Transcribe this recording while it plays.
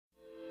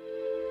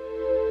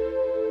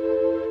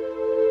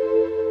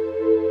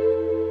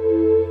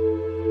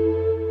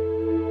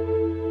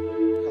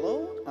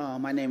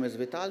name is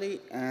Vitaly,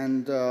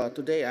 and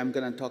today I'm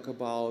going to talk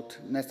about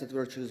nested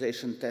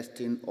virtualization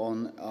testing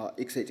on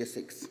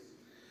x86.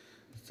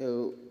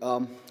 So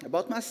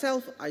about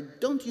myself, I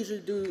don't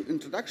usually do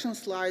introduction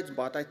slides,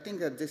 but I think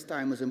that this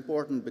time is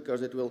important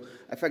because it will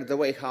affect the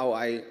way how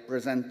I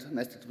present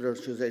nested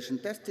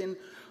virtualization testing.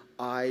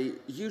 I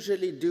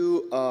usually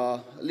do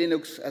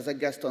Linux as a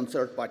guest on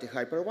third-party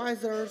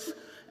hypervisors,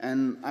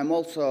 and I'm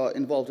also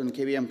involved in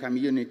KVM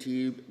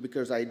community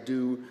because I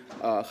do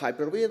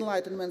Hyper-V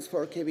enlightenments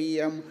for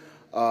KVM,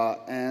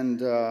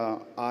 and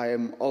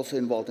I'm also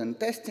involved in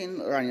testing,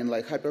 running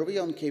like Hyper-V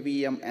on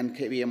KVM and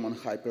KVM on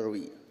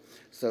Hyper-V.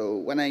 So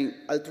when I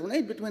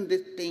alternate between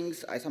these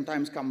things, I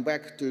sometimes come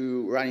back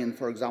to running,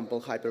 for example,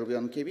 Hyper-V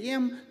on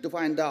KVM to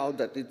find out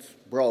that it's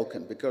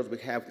broken because we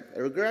have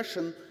a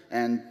regression,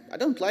 and I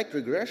don't like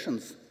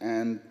regressions,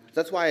 and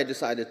that's why I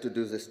decided to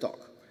do this talk.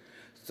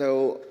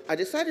 So I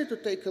decided to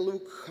take a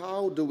look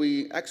how do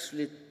we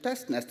actually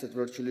test nested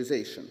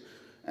virtualization.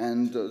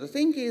 And the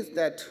thing is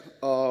that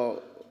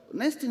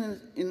nesting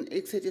in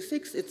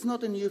x86, it's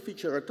not a new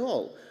feature at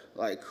all.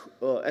 Like,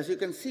 as you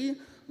can see,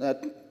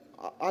 that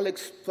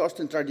Alex first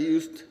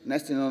introduced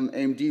nesting on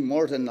AMD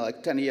more than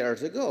like 10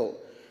 years ago.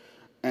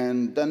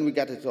 And then we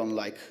got it on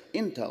like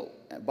Intel.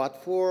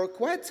 But for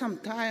quite some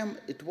time,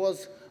 it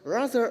was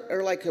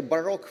rather like a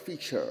baroque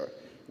feature,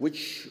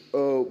 which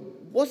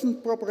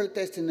wasn't properly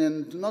tested,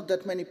 and not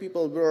that many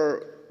people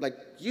were like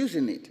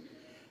using it.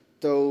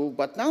 So,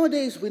 but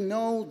nowadays we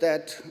know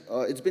that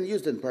it's been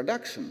used in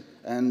production,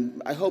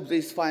 and I hope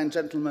these fine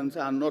gentlemen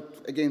are not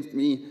against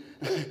me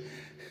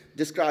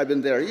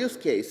describing their use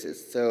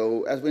cases.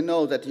 So, as we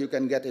know that you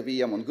can get a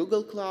VM on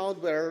Google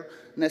Cloud where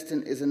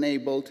nesting is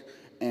enabled,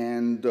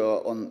 and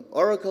on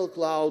Oracle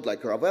Cloud,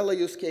 like Ravella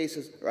use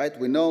cases, right?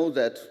 We know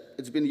that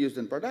it's been used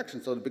in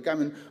production, so it's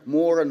becoming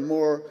more and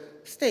more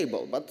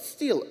stable. But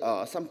still,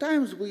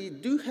 sometimes we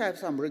do have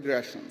some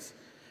regressions.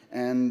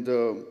 And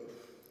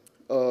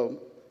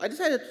I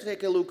decided to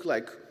take a look,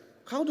 like,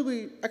 how do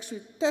we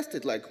actually test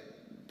it? Like,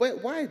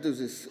 why do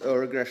these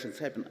regressions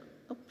happen?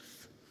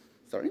 Oops,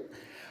 sorry.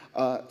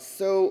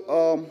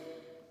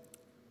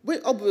 We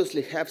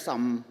obviously have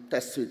some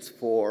test suites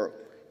for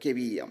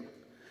KVM.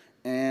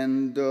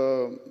 And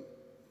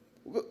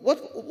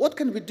what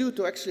can we do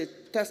to actually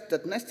test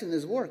that nesting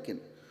is working?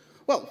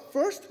 Well,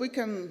 first we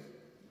can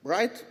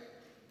write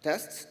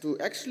tests to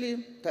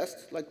actually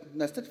test like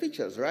nested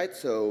features, right?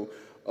 So,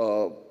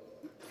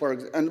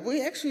 and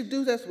we actually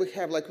do this. We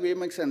have like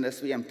VMX and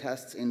SVM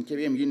tests in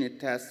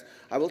KVM-unit-tests.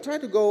 I will try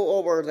to go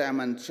over them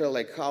and show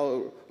like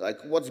how,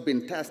 like what's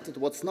been tested,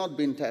 what's not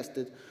been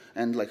tested,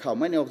 and like how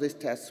many of these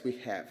tests we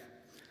have.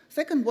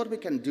 Second, what we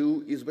can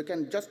do is we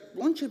can just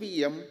launch a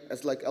VM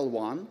as like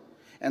L1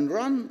 and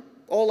run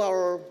all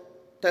our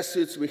test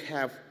suites we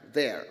have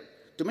there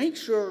to make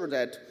sure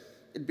that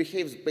it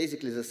behaves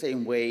basically the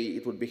same way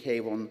it would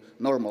behave on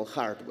normal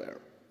hardware.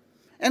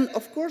 And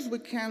of course, we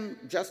can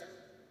just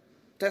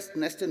test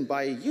nesting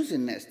by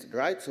using nested,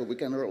 right? So we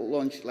can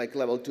launch like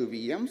level 2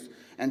 VMs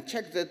and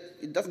check that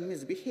it doesn't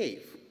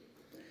misbehave.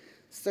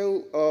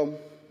 So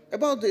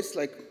about this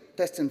like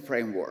testing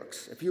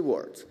frameworks, a few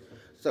words.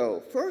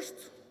 So first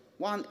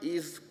one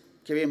is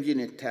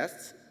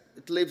KVM-unit-tests.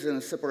 It lives in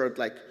a separate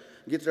like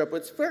Git repo.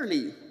 It's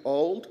fairly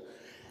old,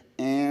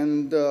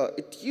 and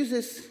it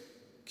uses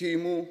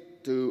QEMU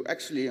to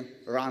actually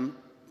run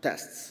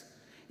tests.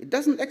 It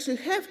doesn't actually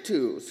have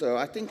to, so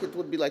I think it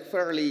would be like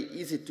fairly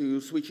easy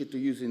to switch it to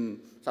using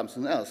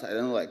something else. I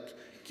don't know, like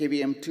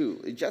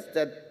KVM2. It's just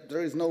that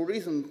there is no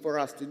reason for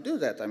us to do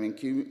that. I mean,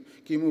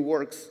 QEMU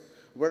works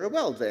very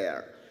well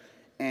there.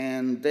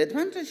 And the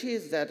advantage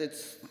is that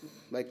it's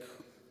like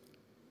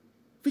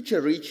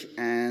feature-rich,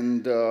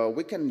 and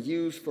we can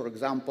use, for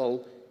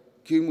example,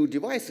 QEMU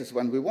devices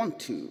when we want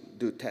to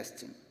do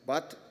testing.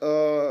 But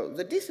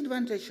the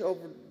disadvantage of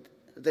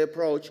the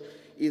approach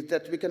is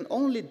that we can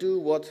only do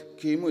what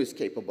QEMU is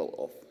capable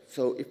of.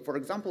 So if, for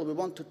example, we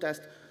want to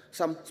test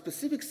some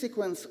specific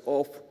sequence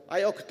of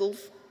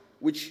ioctls,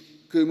 which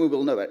QEMU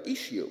will never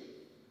issue,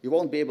 you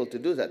won't be able to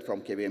do that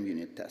from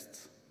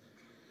KVM-unit-tests.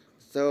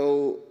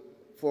 So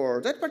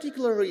for that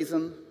particular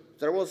reason,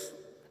 there was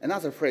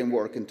another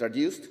framework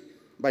introduced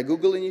by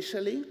Google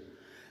initially,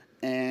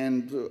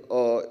 and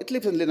it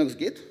lives in Linux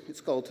Git.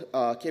 It's called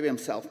KVM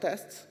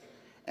selftests.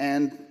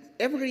 And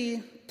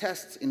every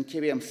test in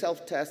KVM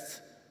selftests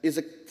is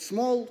a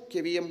small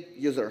KVM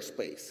user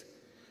space.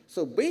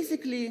 So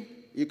basically,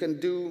 you can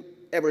do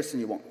everything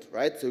you want,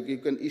 right? So you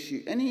can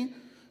issue any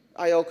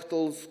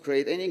ioctls,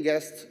 create any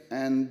guest,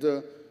 and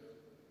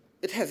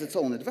it has its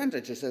own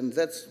advantages. And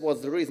that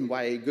was the reason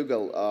why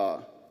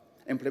Google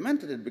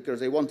implemented it, because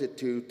they wanted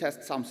to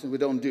test something we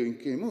don't do in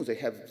QEMU. They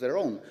have their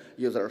own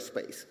user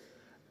space.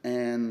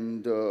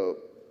 And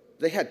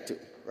they had to,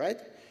 right?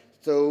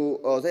 So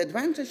the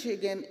advantage,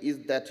 again, is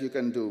that you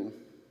can do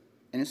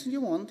anything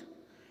you want,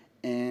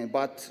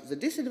 but the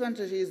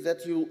disadvantage is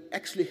that you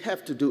actually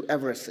have to do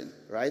everything,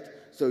 right?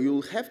 So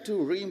you'll have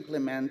to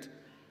re-implement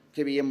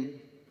KVM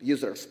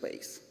user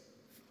space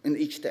in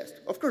each test.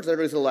 Of course,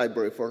 there is a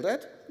library for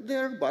that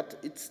there, but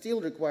it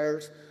still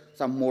requires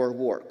some more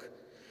work.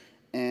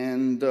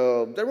 And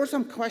there were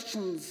some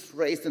questions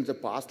raised in the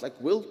past, like,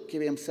 will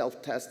KVM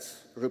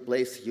self-tests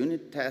replace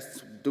unit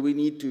tests? Do we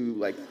need to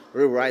like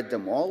rewrite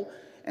them all?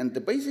 And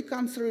the basic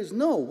answer is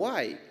no.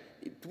 Why?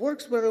 It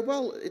works very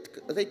well.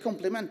 They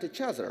complement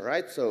each other,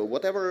 right? So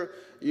whatever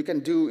you can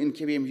do in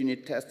KVM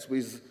unit tests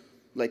with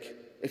like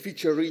a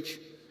feature-rich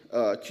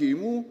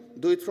QEMU,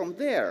 do it from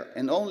there.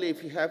 And only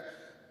if you have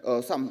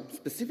some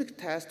specific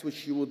test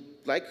which you would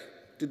like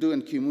to do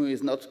and QEMU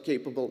is not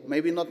capable,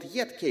 maybe not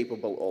yet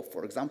capable of.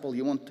 For example,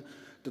 you want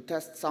to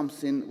test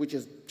something which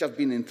has just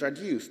been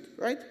introduced,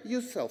 right?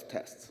 Use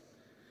self-tests.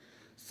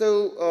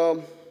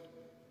 So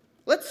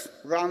let's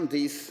run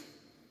these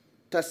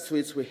test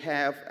suites we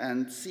have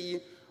and see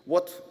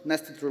what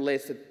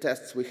nested-related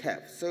tests we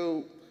have.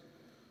 So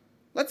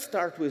let's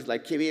start with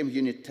like KVM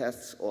unit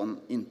tests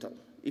on Intel.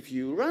 If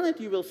you run it,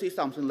 you will see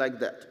something like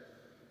that.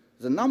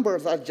 The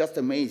numbers are just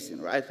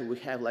amazing, right? We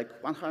have like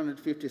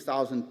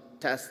 150,000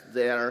 tests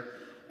there,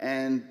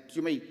 and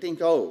you may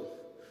think, oh,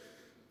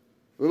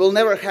 we will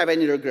never have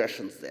any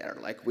regressions there.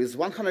 Like with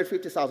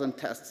 150,000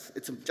 tests,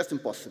 it's just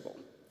impossible.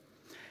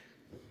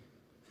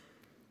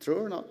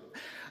 True or not?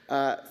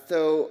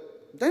 So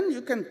then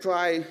you can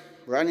try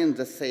running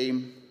the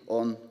same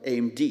on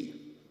AMD,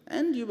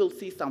 and you will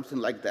see something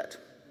like that.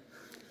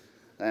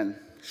 And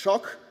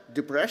shock,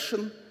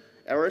 depression,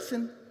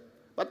 everything.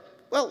 But,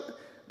 well,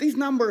 these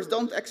numbers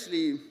don't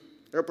actually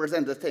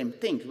represent the same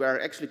thing. We are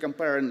actually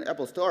comparing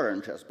apples to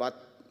oranges,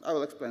 but I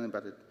will explain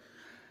about it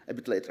a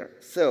bit later.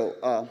 So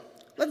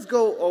let's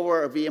go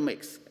over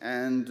VMX.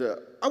 And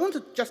I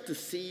wanted just to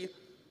see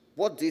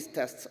what these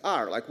tests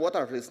are, like what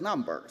are these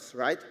numbers,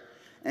 right?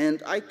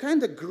 And I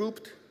kind of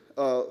grouped,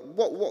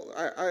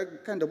 I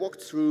kind of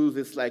walked through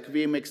this like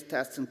VMX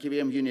tests and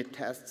KVM unit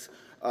tests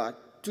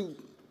to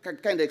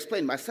kind of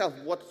explain myself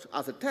what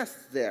are the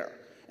tests there.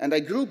 And I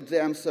grouped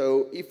them,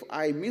 so if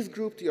I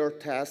misgrouped your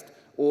test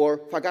or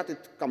forgot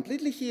it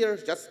completely here,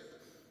 just,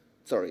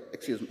 sorry,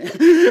 excuse me,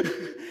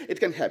 it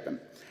can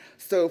happen.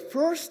 So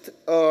first,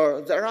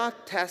 there are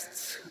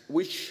tests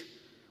which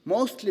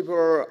mostly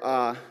were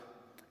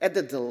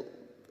added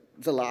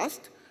the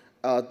last.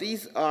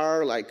 These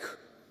are like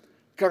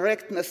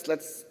correctness,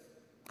 let's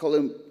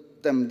call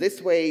them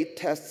this way,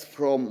 tests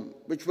from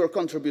which were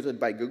contributed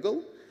by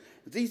Google.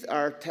 These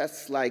are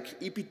tests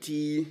like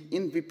EPT,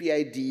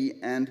 InVPID,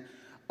 and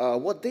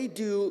what they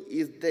do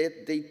is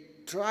that they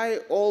try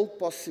all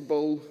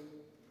possible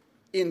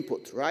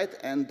input, right?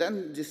 And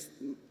then just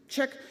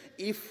check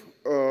if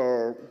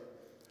the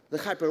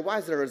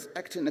hypervisor is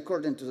acting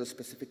according to the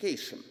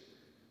specification.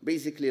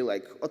 Basically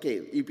like,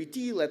 okay,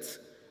 EPT, let's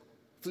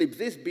flip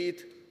this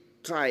bit,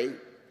 try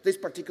this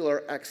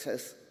particular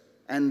access,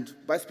 and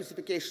by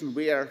specification,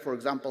 we are, for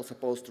example,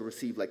 supposed to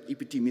receive like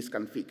EPT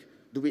misconfig.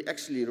 Do we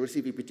actually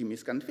receive EPT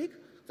misconfig?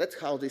 That's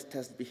how these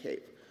tests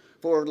behave.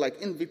 For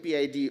like in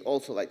VPID,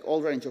 also like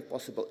all range of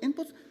possible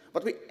inputs,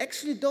 but we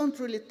actually don't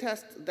really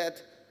test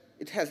that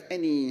it has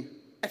any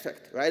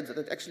effect, right? That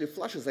it actually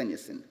flushes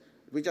anything.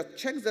 We just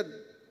check that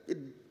it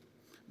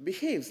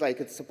behaves like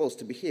it's supposed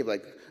to behave,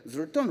 like the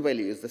return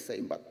value is the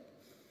same. But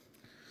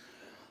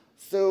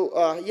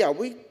so yeah,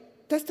 we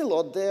test a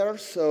lot there.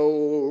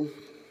 So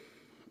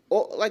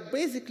like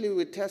basically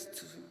we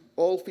test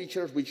all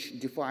features which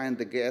define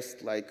the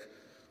guest, like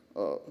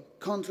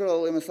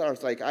control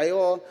MSRs like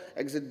I/O,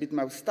 exit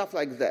bitmap, stuff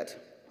like that.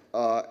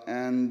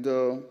 And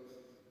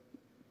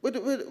we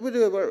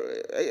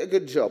do a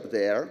good job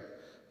there,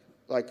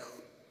 like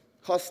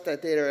host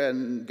state area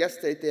and guest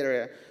state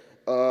area.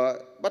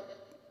 But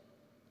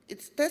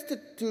it's tested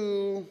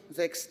to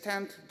the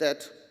extent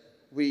that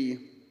we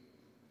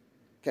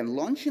can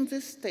launch in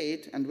this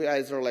state and we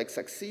either like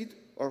succeed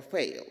or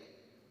fail,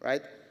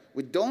 right?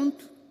 We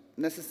don't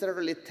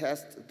necessarily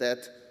test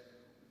that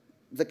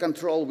the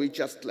control we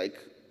just like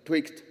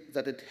tweaked,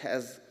 that it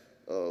has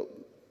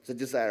the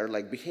desired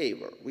like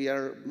behavior. We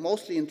are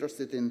mostly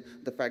interested in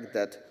the fact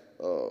that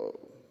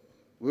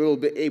we will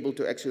be able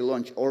to actually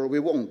launch or we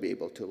won't be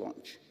able to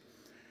launch.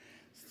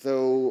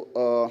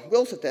 So we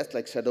also test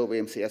like shadow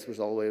VMCS with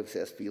all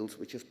VMCS fields,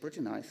 which is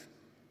pretty nice.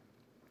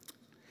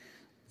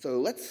 So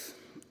let's,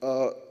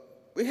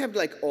 we have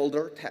like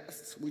older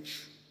tests,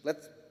 which let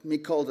me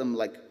call them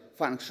like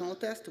functional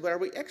tests, where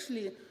we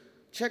actually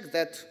check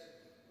that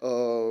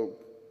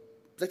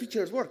the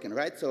feature is working,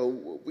 right?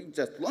 So we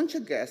just launch a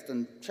guest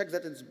and check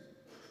that it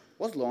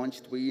was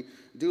launched. We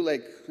do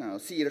like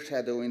CR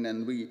shadowing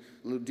and we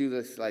do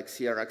this like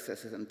CR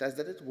accesses and test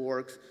that it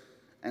works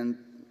and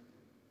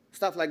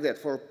stuff like that.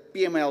 For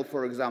PML,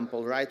 for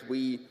example, right?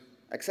 We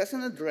access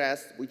an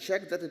address, we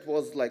check that it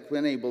was like we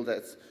enabled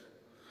that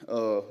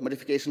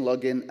modification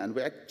login, and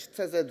we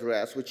access the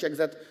address. We check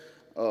that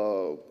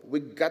we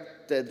got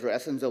the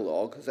address in the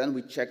log. Then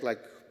we check like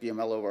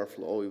PML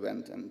overflow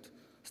event and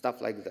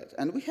stuff like that.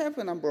 And we have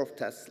a number of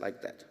tests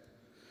like that.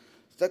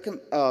 Second,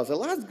 the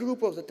last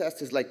group of the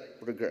tests is like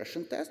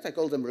regression tests. I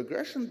call them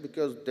regression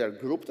because they're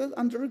grouped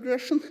under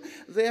regression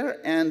there,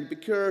 and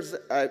because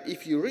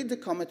if you read the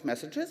commit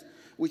messages,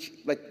 which,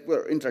 like,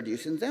 we're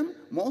introducing them.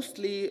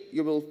 Mostly,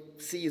 you will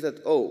see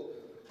that, oh,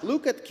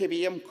 look at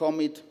KVM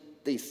commit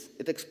this.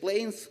 It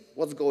explains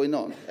what's going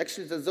on.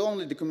 Actually, that's the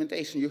only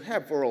documentation you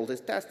have for all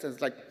these tests.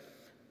 It's like,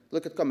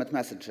 look at commit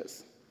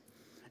messages.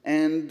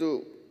 And,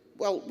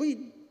 well,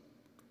 we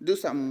do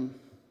some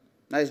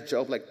nice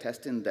job, like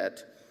testing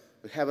that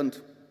we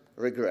haven't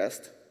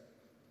regressed,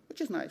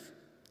 which is nice.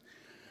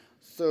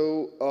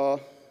 So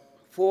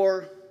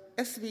for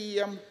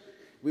SVM,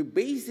 we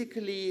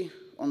basically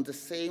on the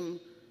same,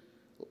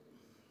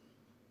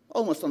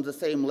 almost on the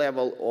same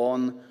level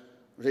on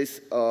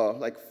this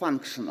like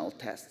functional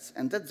tests,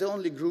 and that's the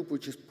only group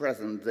which is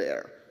present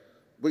there.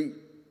 We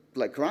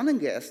like run a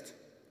guest,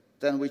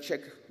 then we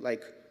check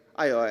like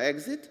IO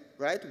exit,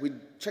 right? We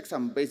check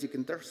some basic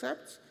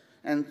intercepts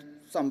and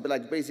some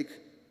like basic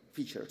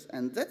features,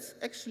 and that's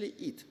actually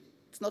it.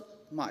 It's not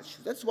much.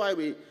 That's why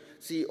we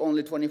see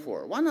only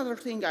 24. One other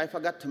thing I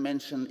forgot to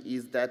mention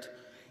is that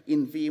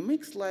in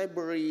VMX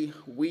library,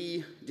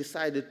 we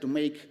decided to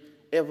make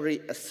every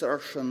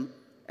assertion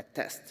a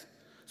test.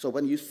 So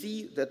when you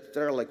see that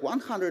there are like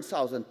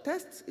 100,000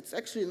 tests, it's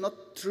actually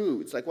not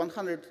true. It's like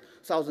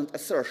 100,000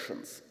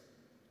 assertions,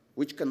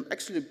 which can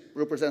actually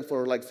represent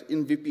for like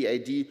in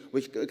VP-ID,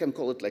 which we can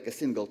call it like a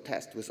single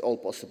test with all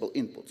possible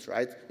inputs,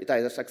 right? It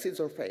either succeeds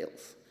or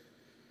fails.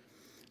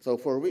 So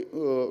for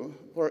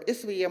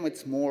SVM,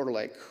 it's more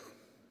like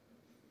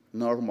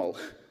normal.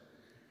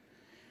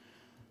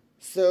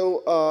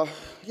 So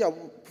yeah,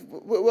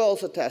 we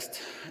also test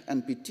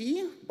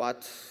NPT,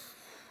 but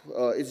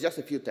it's just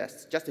a few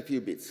tests, just a few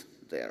bits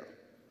there.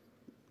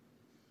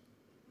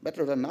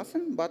 Better than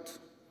nothing, but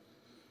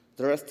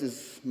the rest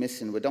is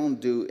missing. We don't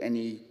do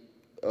any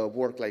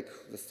work like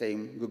the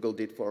same Google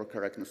did for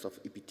correctness of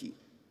EPT.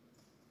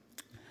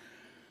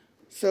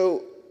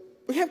 So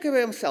we have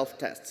KVM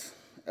self-tests.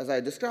 As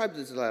I described,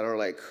 these are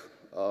like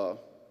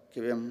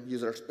KVM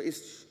user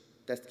space,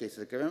 test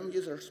cases, KVM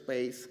user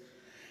space.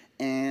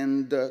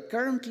 And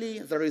currently,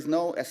 there is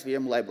no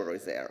SVM library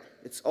there.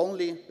 It's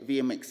only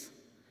VMX.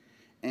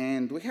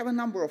 And we have a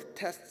number of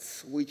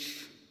tests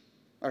which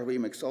are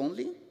VMX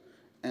only.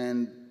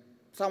 And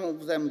some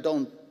of them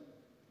don't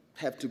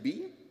have to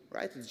be,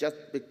 right? It's just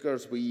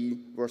because we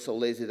were so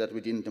lazy that we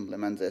didn't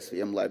implement the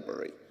SVM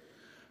library.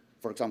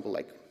 For example,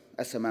 like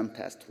SMM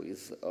test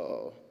with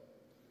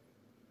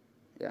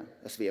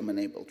SVM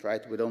enabled,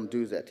 right? We don't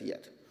do that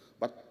yet.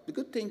 But the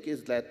good thing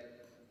is that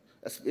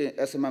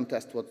SMM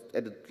test was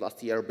added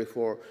last year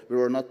before. We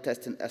were not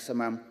testing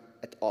SMM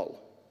at all,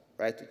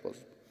 right? It was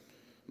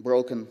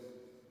broken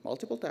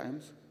multiple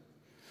times.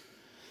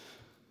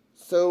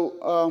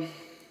 So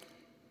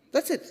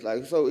that's it.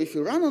 Like, so if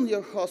you run on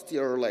your host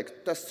your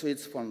like test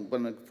suites from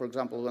when, for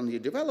example, when you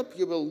develop,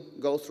 you will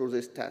go through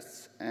these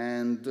tests.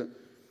 And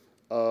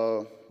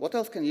what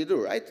else can you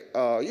do, right?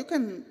 You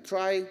can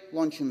try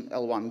launching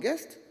L1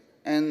 guest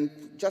and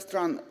just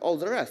run all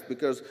the rest,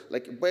 because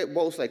like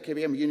both like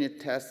KVM unit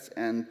tests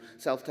and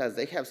self-tests,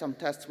 they have some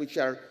tests which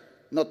are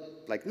not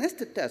like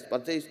nested tests,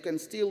 but they can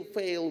still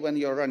fail when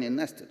you're running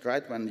nested,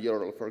 right? When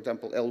you're, for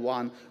example,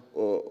 L1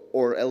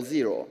 or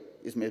L0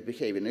 is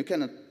misbehaving. You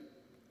cannot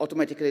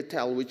automatically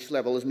tell which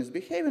level is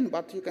misbehaving,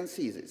 but you can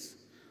see this.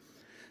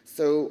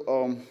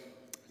 So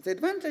the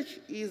advantage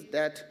is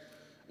that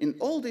in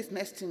all these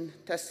nesting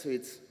test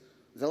suites,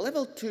 the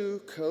level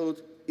 2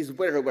 code is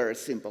very, very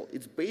simple.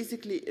 It's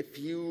basically a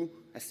few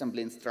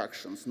assembly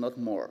instructions, not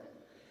more.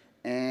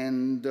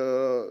 And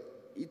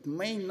it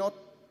may not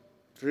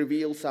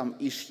reveal some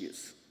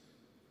issues,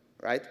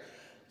 right?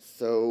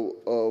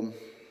 So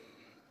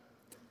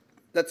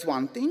that's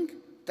one thing.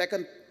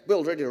 Second, we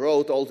already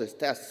wrote all these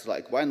tests.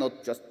 Like, why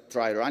not just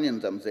try running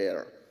them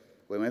there?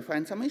 We may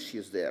find some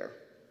issues there.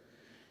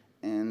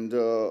 And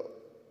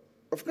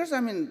of course,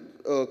 I mean,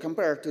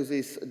 compared to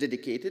these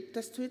dedicated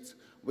test suites,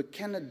 we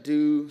cannot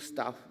do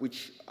stuff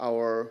which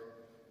our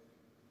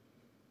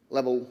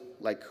level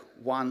like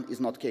 1 is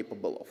not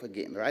capable of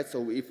again, right?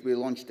 So if we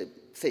launch the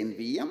same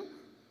VM,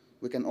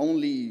 we can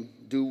only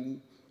do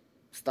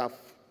stuff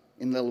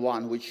in level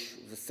 1 which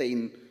the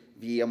same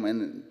VM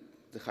and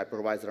the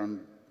hypervisor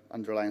and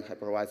underlying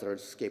hypervisor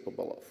is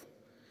capable of.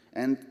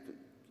 And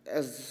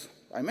as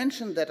I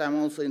mentioned, that I'm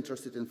also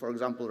interested in, for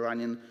example,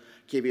 running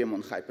KVM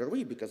on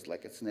Hyper-V because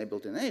like it's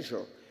enabled in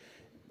Azure.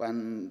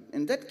 And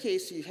in that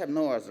case, you have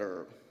no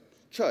other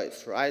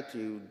choice, right?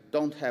 You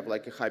don't have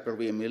like a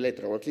Hyper-V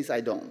emulator, or at least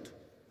I don't.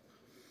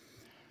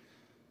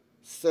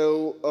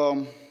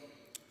 So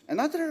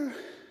another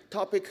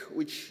topic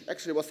which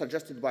actually was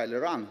suggested by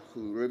Liran,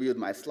 who reviewed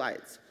my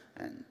slides,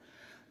 and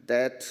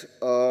that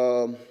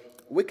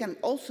we can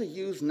also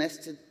use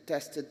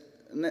nesting-tested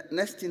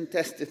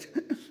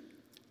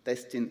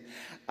testing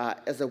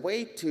as a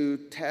way to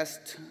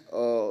test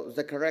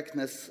the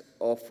correctness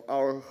of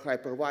our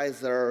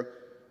hypervisor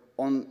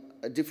on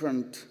a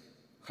different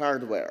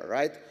hardware,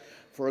 right?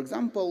 For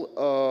example,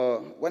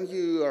 when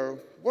you are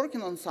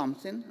working on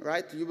something,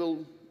 right,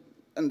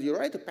 and you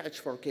write a patch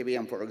for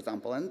KVM, for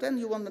example, and then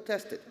you want to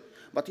test it.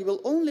 But you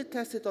will only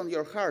test it on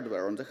your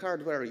hardware, on the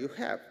hardware you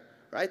have,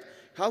 right?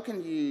 How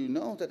can you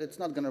know that it's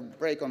not going to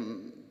break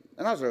on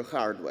another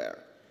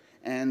hardware?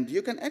 And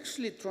you can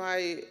actually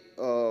try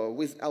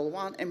with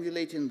L1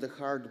 emulating the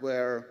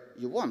hardware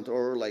you want,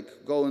 or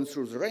like going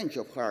through the range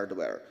of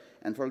hardware.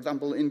 And for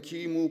example, in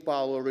QEMU,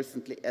 Paolo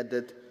recently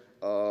added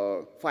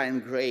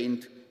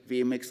fine-grained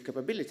VMX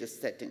capability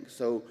setting.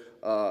 So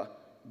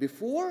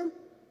before,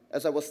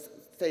 as I was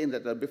saying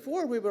that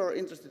before, we were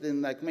interested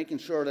in like making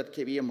sure that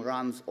KVM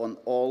runs on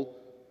all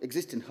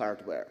existing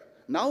hardware.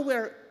 Now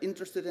we're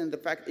interested in the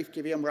fact if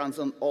KVM runs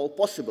on all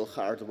possible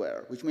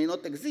hardware, which may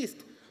not exist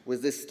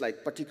with this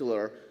like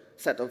particular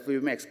set of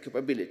VMX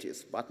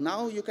capabilities. But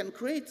now you can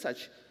create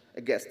such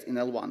a guest in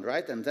L1,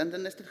 right? And then the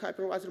nested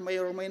hypervisor may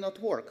or may not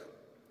work.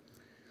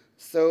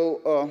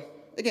 So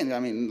again, I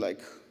mean,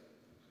 like,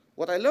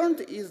 what I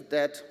learned is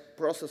that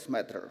process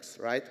matters,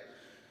 right?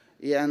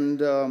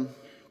 And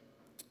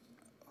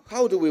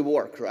how do we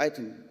work, right?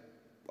 And,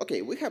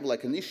 okay, we have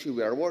like an issue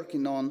we are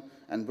working on,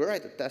 and we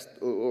write a test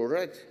or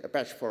write a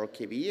patch for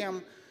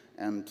KVM,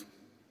 and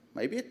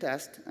maybe a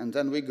test, and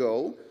then we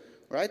go,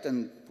 right,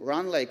 and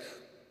run like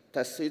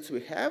test suites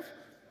we have.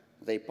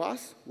 They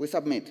pass, we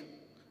submit,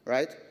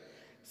 right?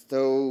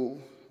 So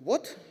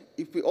what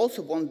if we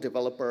also want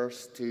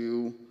developers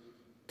to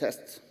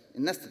test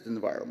in nested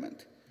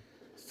environment?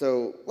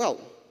 So, well,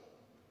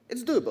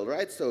 it's doable,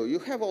 right? So you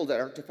have all the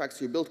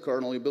artifacts, you build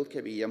kernel, you build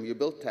KVM, you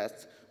build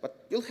tests,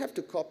 but you'll have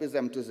to copy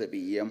them to the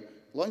VM,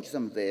 launch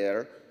them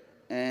there,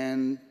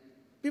 and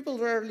people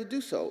rarely do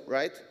so,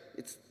 right?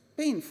 It's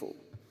painful.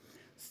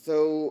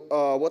 So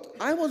what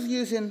I was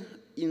using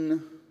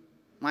in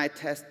my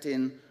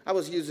testing, I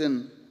was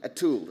using a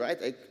tool, right?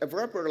 A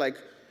wrapper like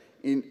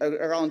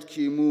around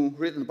QEMU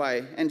written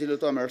by Andy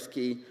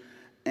Lutomersky.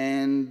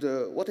 And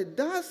what it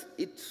does,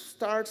 it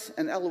starts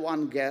an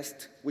L1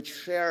 guest which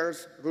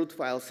shares root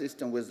file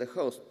system with the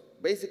host.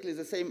 Basically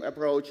the same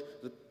approach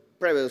the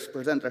previous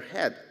presenter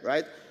had,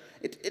 right?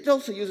 It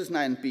also uses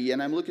 9p,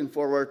 and I'm looking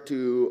forward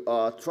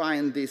to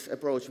trying this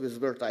approach with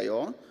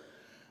virt.io.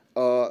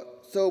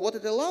 So what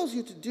it allows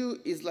you to do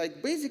is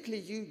like basically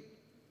you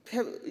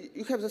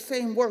have the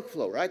same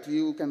workflow, right?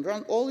 You can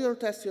run all your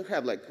tests you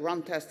have, like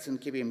run tests in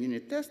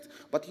KVM-unit-tests,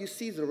 but you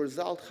see the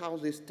result how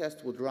this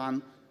test would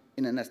run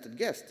in a nested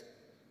guest,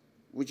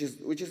 which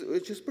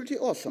is pretty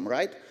awesome,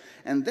 right?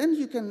 And then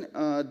you can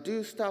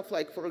do stuff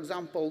like, for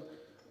example,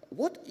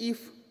 what if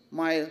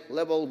my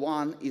level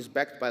 1 is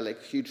backed by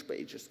like huge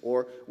pages,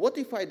 or what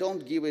if I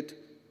don't give it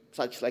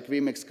such like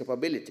VMX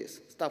capabilities,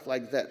 stuff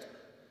like that.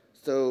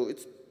 So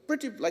it's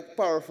pretty like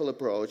powerful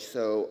approach.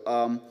 So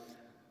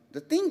the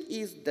thing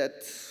is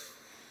that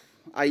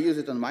I use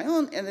it on my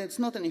own, and it's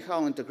not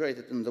anyhow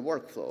integrated in the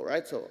workflow,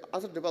 right? So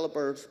other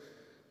developers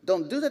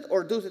don't do that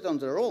or do it on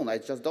their own. I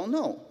just don't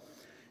know.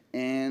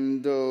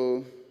 And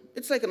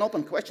it's like an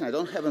open question. I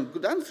don't have a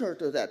good answer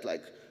to that.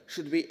 Like,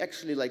 should we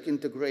actually like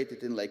integrate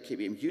it in like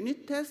KVM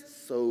unit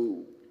tests,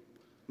 so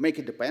make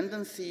a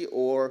dependency,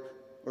 or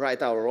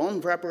write our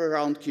own wrapper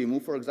around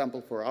QEMU, for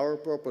example, for our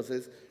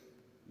purposes?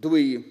 Do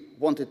we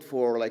want it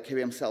for like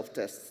KVM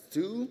self-tests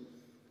too?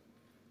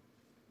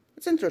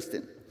 It's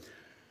interesting.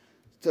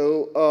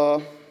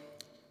 So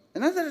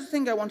another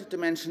thing I wanted to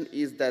mention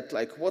is that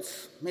like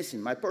what's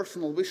missing, my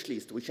personal wish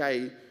list, which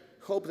I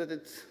hope that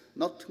it's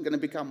not going to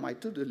become my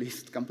to-do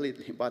list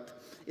completely,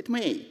 but it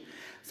may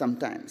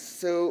sometimes.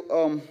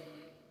 So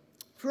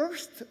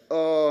first,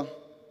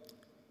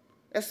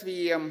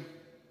 SVM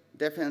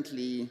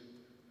definitely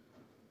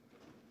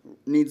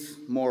needs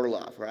more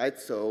love, right?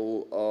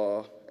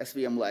 So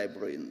SVM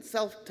library in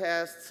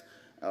self-tests,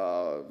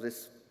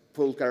 this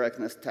full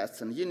correctness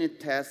tests and unit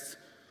tests.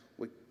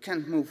 We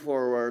can't move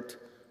forward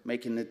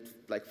making it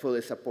like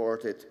fully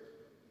supported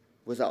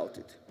without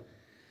it.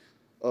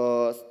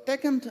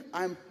 Second,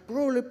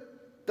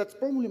 that's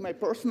probably my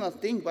personal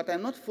thing, but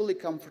I'm not fully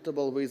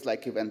comfortable with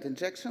like event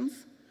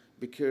injections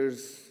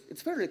because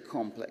it's very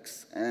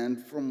complex.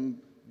 And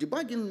from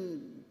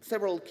debugging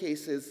several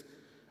cases,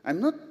 I'm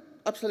not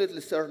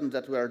absolutely certain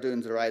that we are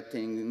doing the right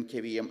thing in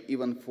KVM,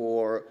 even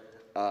for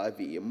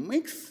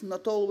VMX,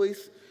 not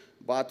always,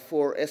 but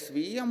for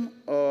SVM,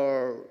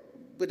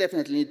 we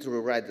definitely need to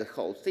rewrite the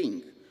whole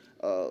thing.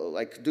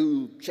 Like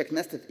do check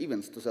nested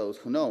events to those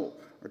who know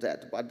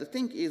that. But the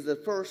thing is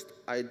that first,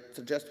 I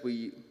suggest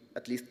we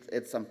at least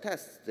add some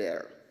tests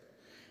there.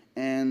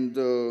 And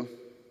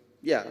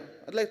yeah,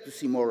 I'd like to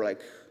see more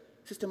like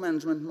system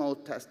management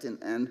mode testing.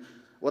 And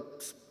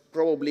what's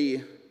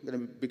probably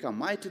going to become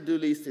my to-do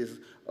list is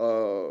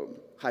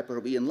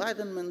Hyper-V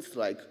enlightenments,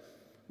 like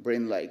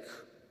bring like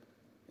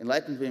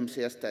enlightened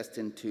VMCS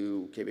testing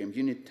to KVM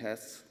unit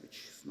tests,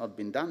 which has not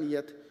been done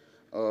yet.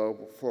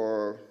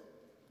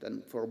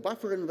 Then for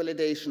buffer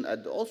invalidation,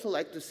 I'd also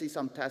like to see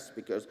some tests,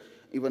 because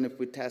even if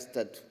we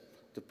tested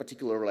the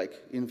particular like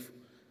inf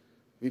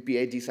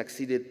VPAD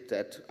succeeded,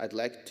 that I'd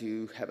like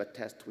to have a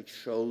test which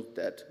showed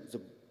that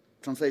the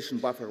translation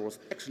buffer was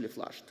actually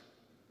flushed.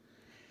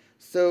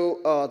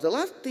 So the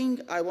last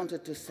thing I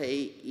wanted to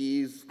say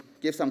is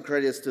give some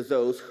credits to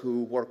those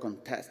who work on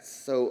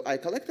tests. So I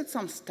collected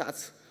some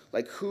stats,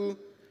 like who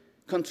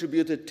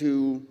contributed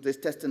to this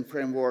testing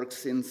framework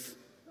since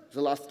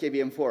the last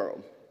KVM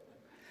Forum.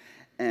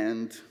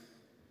 And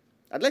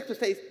I'd like to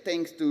say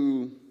thanks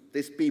to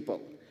these people,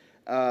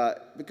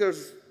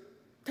 because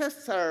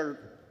tests are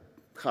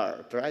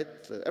hard, right?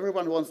 So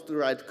everyone wants to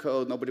write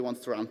code, nobody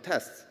wants to run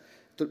tests,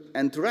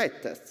 and to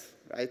write tests,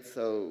 right?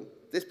 So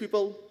these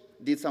people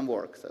did some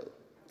work, so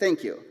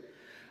thank you.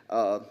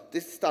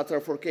 These stats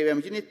are for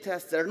KVM unit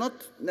tests. They're not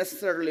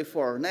necessarily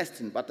for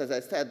nesting, but as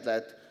I said,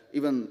 that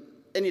even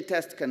any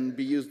test can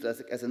be used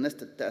as a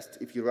nested test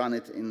if you run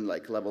it in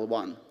like level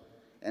 1.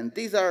 And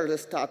these are the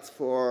stats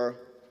for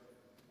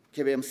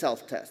KVM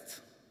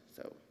self-tests.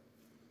 So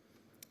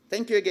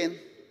thank you again.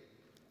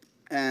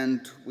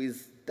 And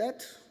with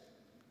that,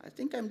 I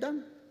think I'm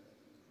done.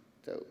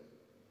 So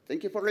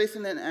thank you for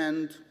listening,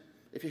 and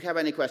if you have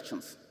any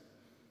questions.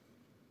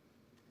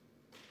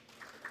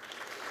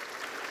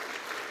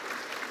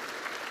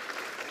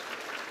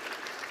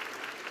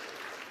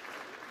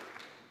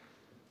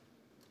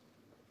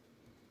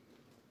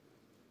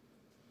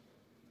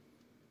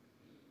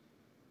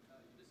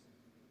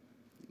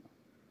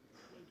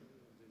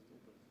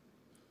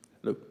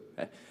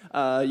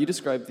 Hello. You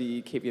described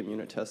the KVM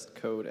unit test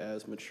code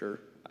as mature.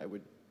 I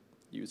would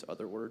use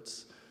other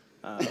words.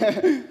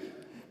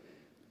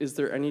 Is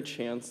there any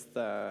chance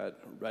that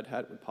Red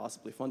Hat would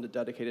possibly fund a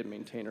dedicated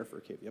maintainer for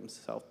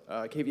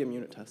KVM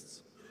unit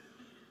tests?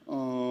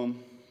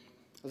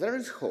 There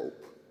is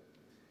hope.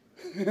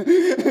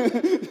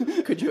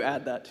 Could you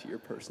add that to your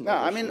personal? No,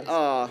 I mean,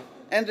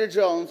 Andrew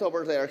Jones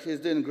over there, he's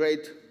doing a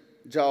great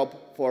job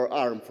for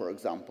ARM, for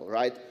example,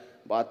 right?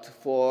 But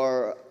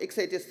for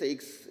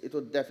x86, it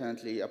would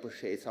definitely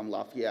appreciate some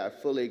love. Yeah, I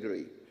fully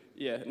agree.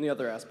 Yeah, and the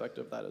other aspect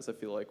of that is I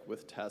feel like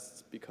with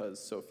tests, because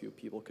so few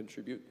people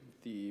contribute,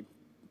 the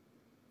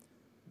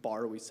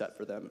bar we set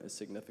for them is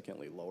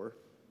significantly lower.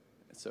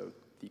 So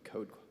the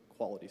code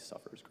quality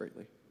suffers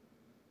greatly.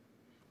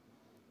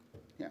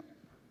 Yeah.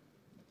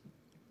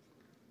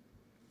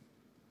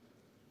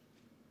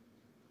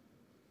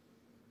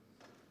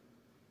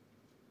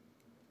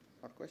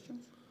 More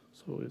questions?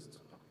 So it's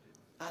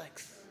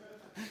Alex.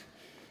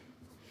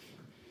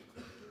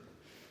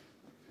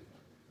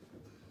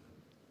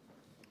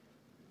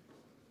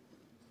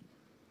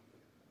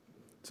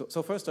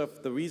 So first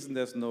off, the reason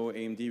there's no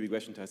AMD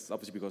regression tests is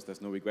obviously because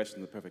there's no regression.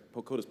 The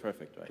code is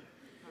perfect, right?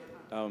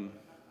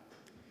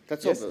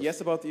 That's yes,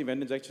 about the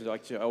event injection,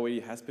 actually already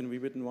has been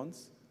rewritten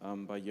once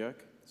by Jörg.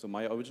 So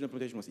my original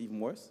implementation was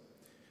even worse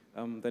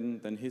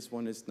than his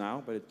one is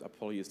now, but it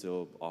probably is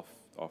still off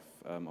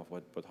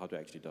what how to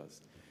actually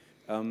does.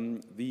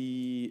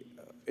 The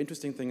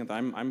interesting thing that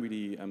I'm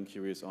really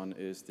curious on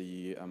is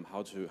the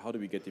how do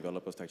we get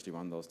developers to actually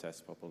run those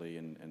tests properly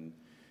and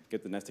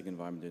get the nesting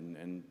environment in.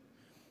 And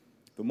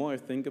the more I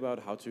think about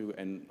how to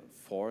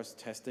enforce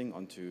testing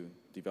onto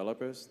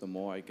developers, the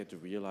more I get to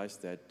realize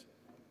that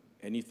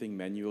anything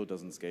manual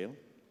doesn't scale.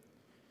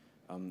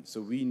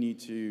 So we need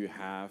to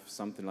have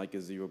something like a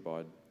zero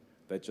bot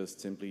that just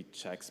simply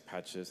checks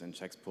patches and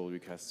checks pull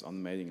requests on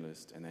the mailing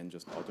list and then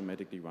just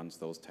automatically runs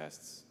those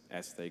tests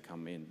as they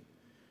come in.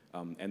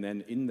 And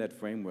then in that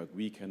framework,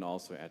 we can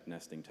also add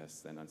nesting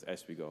tests and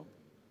as we go.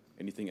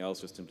 Anything else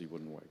just simply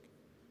wouldn't work.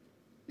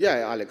 Yeah,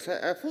 Alex,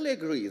 I fully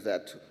agree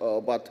that,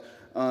 but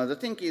the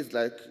thing is,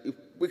 like, if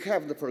we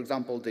have, for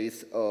example,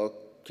 this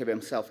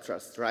KVM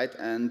self-test, right?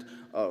 And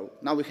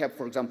now we have,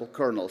 for example,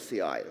 kernel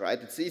CI, right?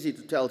 It's easy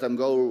to tell them,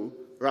 go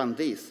run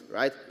this,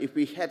 right? If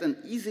we had an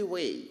easy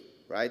way,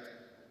 right,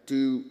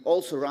 to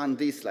also run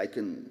this like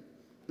in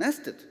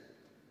nested,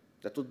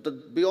 that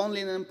would be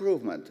only an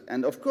improvement.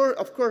 And of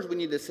course, we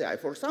need a CI.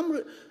 For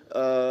some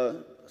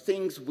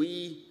things,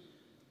 we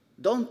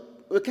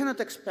cannot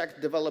expect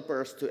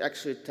developers to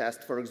actually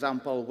test, for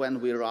example, when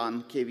we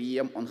run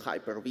KVM on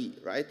Hyper-V,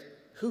 right?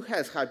 Who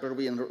has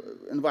Hyper-V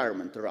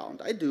environment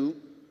around? I do.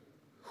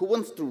 Who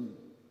wants to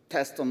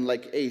test on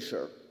like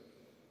Azure?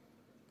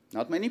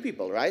 Not many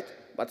people, right?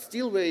 But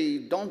still,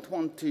 we don't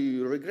want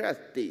to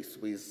regret this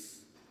with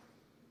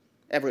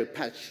every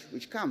patch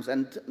which comes.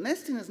 And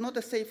nesting is not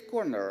a safe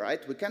corner,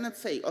 right? We cannot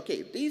say,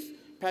 OK, these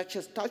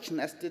patches touch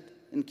nested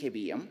in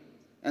KVM,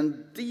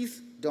 and these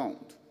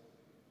don't.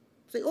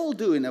 They all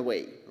do in a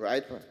way,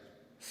 right?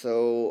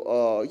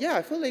 So yeah,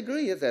 I fully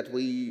agree that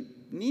we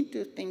need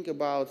to think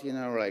about,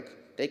 like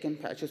taking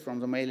patches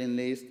from the mailing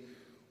list,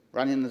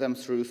 running them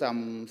through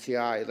some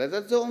CI.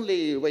 That's the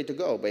only way to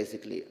go,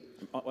 basically.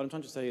 What I'm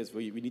trying to say is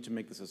we need to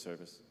make this a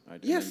service,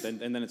 right? Yes. And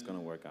then it's going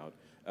to work out.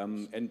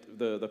 And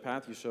the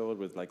path you showed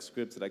with like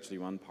scripts that actually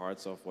run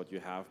parts of what you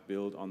have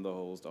built on the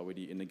host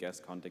already in the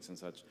guest context and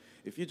such,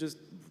 if you just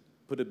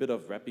put a bit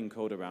of wrapping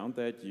code around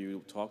that,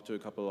 you talk to a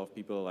couple of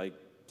people like,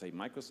 say,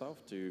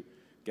 Microsoft to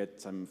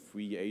get some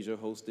free Azure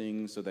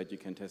hosting so that you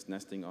can test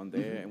nesting on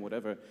there and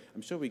whatever,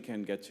 I'm sure we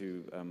can get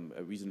to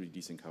a reasonably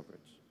decent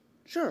coverage.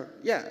 Sure,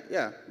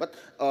 yeah. But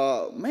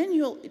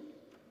manual,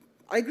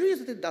 I agree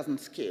that it doesn't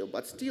scale,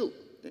 but still,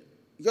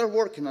 you're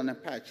working on a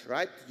patch,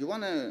 right? You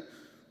want to,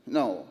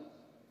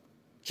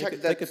 check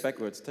that.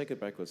 Take it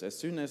backwards. As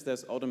soon as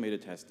there's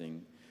automated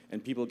testing,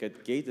 And people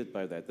get gated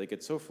by that. They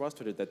get so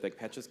frustrated that their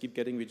patches keep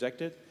getting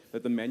rejected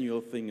that the manual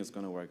thing is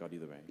going to work out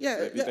either way.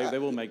 Yeah, They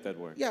will make that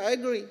work. Yeah, I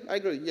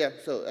agree. Yeah,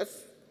 so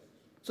as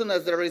soon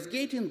as there is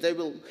gating, they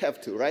will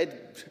have to, right?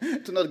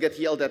 To not get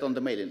yelled at on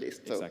the mailing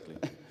list. So. Exactly.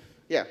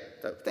 Yeah,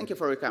 so thank you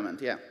for your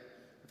comment. Yeah,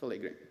 I totally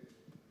agree.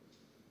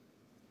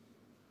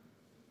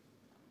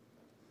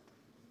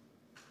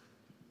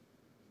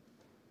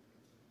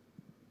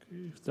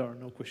 Okay, if there are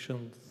no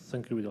questions,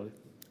 thank you, Vitaly.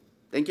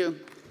 Thank you.